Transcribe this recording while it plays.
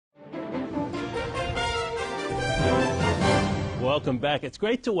welcome back. It's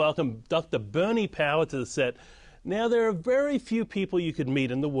great to welcome Dr. Bernie Power to the set. Now, there are very few people you could meet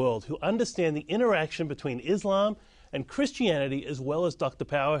in the world who understand the interaction between Islam and Christianity as well as Dr.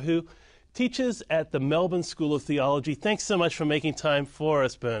 Power, who teaches at the Melbourne School of Theology. Thanks so much for making time for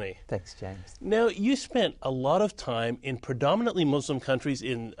us, Bernie. Thanks, James. Now, you spent a lot of time in predominantly Muslim countries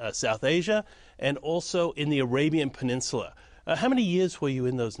in South Asia and also in the Arabian Peninsula. How many years were you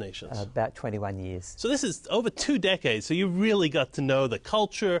in those nations? About 21 years. So this is over 2 decades, so you really got to know the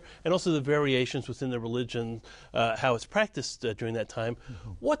culture and also the variations within the religion, how it's practiced during that time.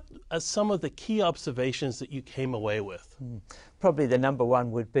 What are some of the key observations that you came away with? Probably the number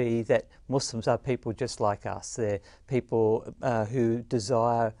one would be that Muslims are people just like us. They're people who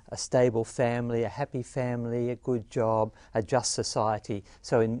desire a stable family, a happy family, a good job, a just society.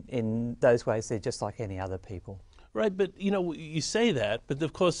 So in those ways, they're just like any other people. Right, but you know, you say that, but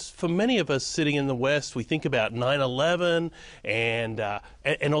of course, for many of us sitting in the West, we think about 9/11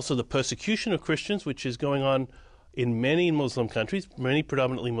 and also the persecution of Christians, which is going on in many Muslim countries, many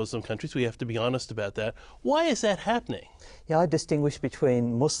predominantly Muslim countries. We have to be honest about that. Why is that happening? Yeah, I distinguish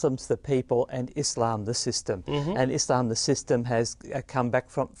between Muslims, the people, and Islam, the system. And Islam, the system, has come back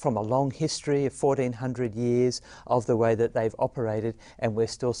from a long history of 1400 years of the way that they've operated, and we're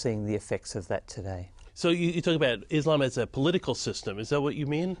still seeing the effects of that today. So you talk about Islam as a political system. Is that what you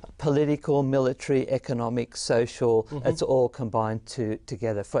mean? Political, military, economic, social, it's all combined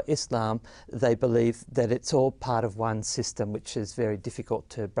together. For Islam, they believe that it's all part of one system, which is very difficult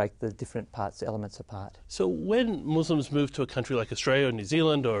to break the different elements apart. So when Muslims move to a country like Australia or New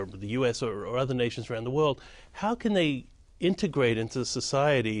Zealand or the US or other nations around the world, how can they integrate into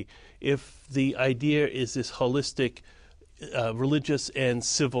society if the idea is this holistic religious and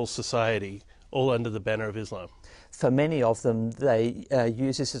civil society, all under the banner of Islam? For many of them, they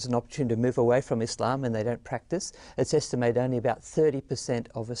use this as an opportunity to move away from Islam, and they don't practice. It's estimated only about 30%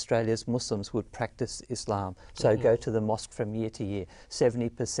 of Australia's Muslims would practice Islam. So go to the mosque from year to year.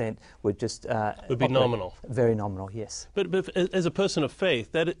 70% would just would be nominal. Very nominal, yes. But as a person of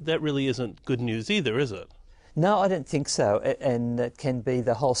faith, that really isn't good news either, is it? No, I don't think so, and it can be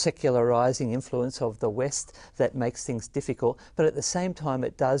the whole secularizing influence of the West that makes things difficult, but at the same time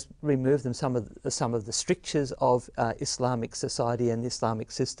it does remove them some of the strictures of Islamic society and the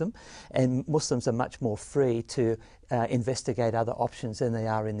Islamic system, and Muslims are much more free to investigate other options than they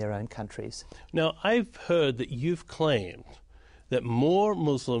are in their own countries. Now, I've heard that you've claimed that more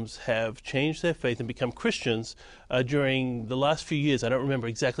Muslims have changed their faith and become Christians during the last few years, I don't remember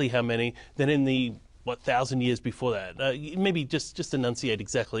exactly how many, than in the 1,000 years before that? Maybe just enunciate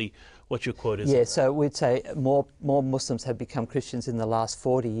exactly what your quote is. Yeah, so we'd say more Muslims have become Christians in the last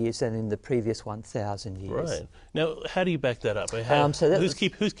 40 years than in the previous 1,000 years. Right. Now, how do you back that up?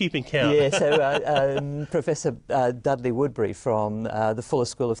 Who's keeping count? Yeah, so Professor Dudley Woodbury from the Fuller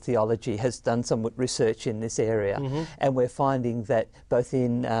School of Theology has done some research in this area, and we're finding that both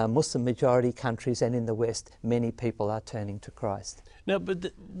in Muslim majority countries and in the West, many people are turning to Christ. Now,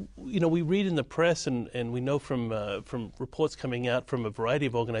 but you know, we read in the press and we know from reports coming out from a variety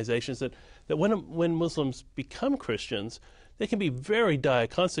of organizations that when Muslims become Christians, there can be very dire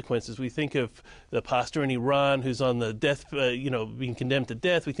consequences. We think of the pastor in Iran who's on the death, being condemned to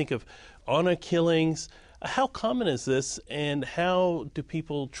death. We think of honor killings. How common is this, and how do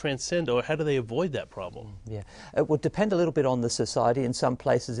people transcend, or how do they avoid that problem? Yeah, it would depend a little bit on the society. In some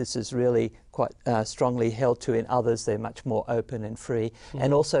places this is really quite strongly held to. In others they're much more open and free,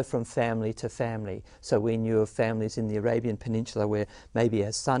 and also from family to family. So we knew of families in the Arabian Peninsula where maybe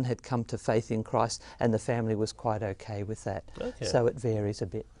a son had come to faith in Christ and the family was quite okay with that. Okay. So it varies a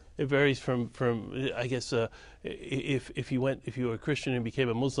bit. It varies from I guess if you were a Christian and became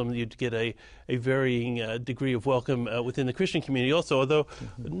a Muslim, you'd get a varying degree of welcome within the Christian community also, although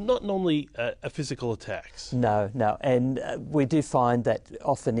not normally physical attacks. No, and we do find that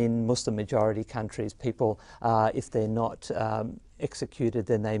often in Muslim majority countries, people, if they're not executed,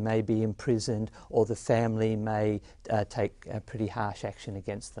 then they may be imprisoned, or the family may take pretty harsh action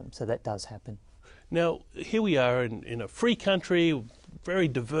against them. So that does happen. Now, here we are in a free country, very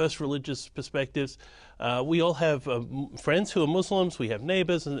diverse religious perspectives. We all have friends who are Muslims, we have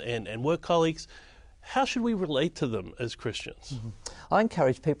neighbors and work colleagues. How should we relate to them as Christians? I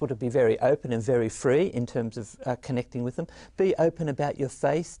encourage people to be very open and very free in terms of connecting with them. Be open about your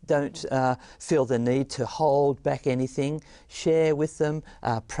faith. Don't feel the need to hold back anything. Share with them,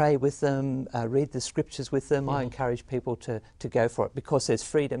 pray with them, read the scriptures with them. I encourage people to go for it, because there's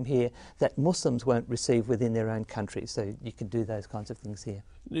freedom here that Muslims won't receive within their own country. So you can do those kinds of things here.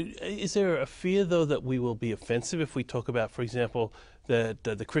 Is there a fear, though, that we will be offensive if we talk about, for example, that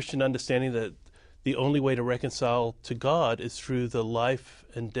the Christian understanding that the only way to reconcile to God is through the life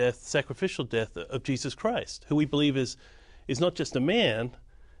and death, sacrificial death of Jesus Christ, who we believe is not just a man,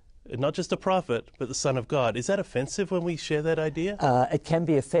 not just a prophet, but the Son of God. Is that offensive when we share that idea? It can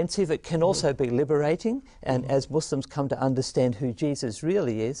be offensive. It can also be liberating. And as Muslims come to understand who Jesus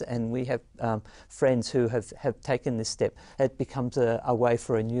really is, and we have friends who have taken this step, it becomes a way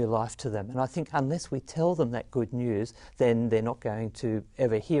for a new life to them. And I think unless we tell them that good news, then they're not going to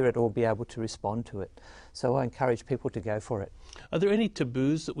ever hear it or be able to respond to it. So I encourage people to go for it. Are there any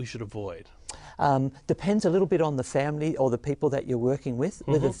taboos that we should avoid? Depends a little bit on the family or the people that you're working with.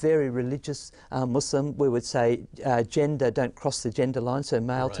 With a very religious Muslim, we would say gender, don't cross the gender line, so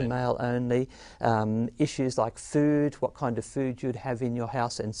male to male only. Issues like food, what kind of food you'd have in your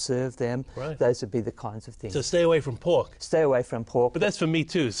house and serve them. Those would be the kinds of things. So stay away from pork. Stay away from pork. But that's for me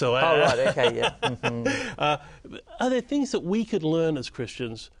too. So right, okay, yeah. Are there things that we could learn as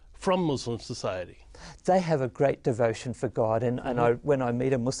Christians from Muslim society? They have a great devotion for God, and when I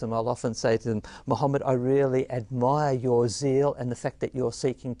meet a Muslim, I'll often say to them, Muhammad, I really admire your zeal and the fact that you're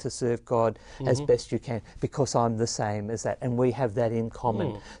seeking to serve God as best you can, because I'm the same as that, and we have that in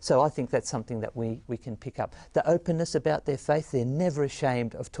common. So I think that's something that we can pick up. The openness about their faith, they're never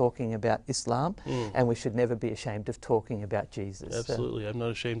ashamed of talking about Islam, and we should never be ashamed of talking about Jesus. Absolutely. I'm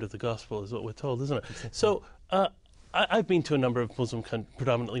not ashamed of the gospel, is what we're told, isn't it? Exactly. So I've been to a number of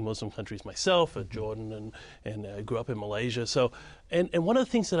predominantly Muslim countries myself, Jordan, and I grew up in Malaysia. So, and one of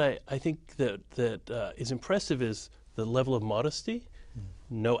the things that I think that is impressive is the level of modesty,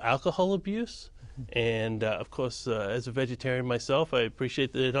 no alcohol abuse, and of course, as a vegetarian myself, I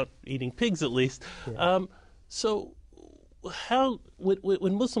appreciate that they're not eating pigs at least. So, how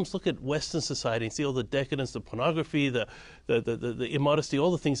when Muslims look at Western society and see all the decadence, the pornography, the immodesty,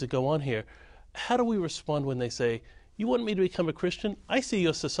 all the things that go on here, how do we respond when they say, you want me to become a Christian? I see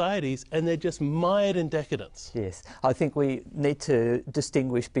your societies and they're just mired in decadence. Yes, I think we need to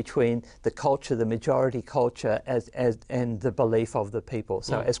distinguish between the culture, the majority culture, and the belief of the people.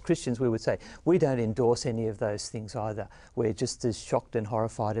 So as Christians we would say, we don't endorse any of those things either. We're just as shocked and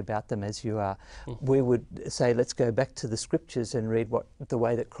horrified about them as you are. We would say, let's go back to the scriptures and read the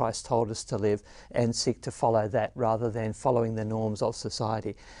way that Christ told us to live and seek to follow that rather than following the norms of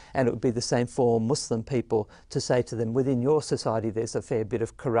society. And it would be the same for Muslim people to say to them, within your society there's a fair bit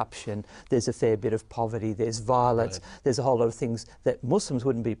of corruption, there's a fair bit of poverty, there's violence, there's a whole lot of things that Muslims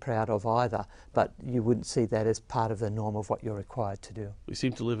wouldn't be proud of either, but you wouldn't see that as part of the norm of what you're required to do. We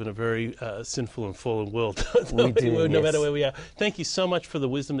seem to live in a very sinful and fallen world, we do, no matter where we are. Thank you so much for the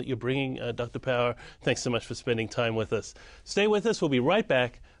wisdom that you're bringing, Dr. Power. Thanks so much for spending time with us. Stay with us. We'll be right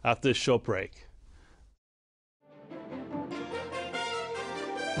back after this short break.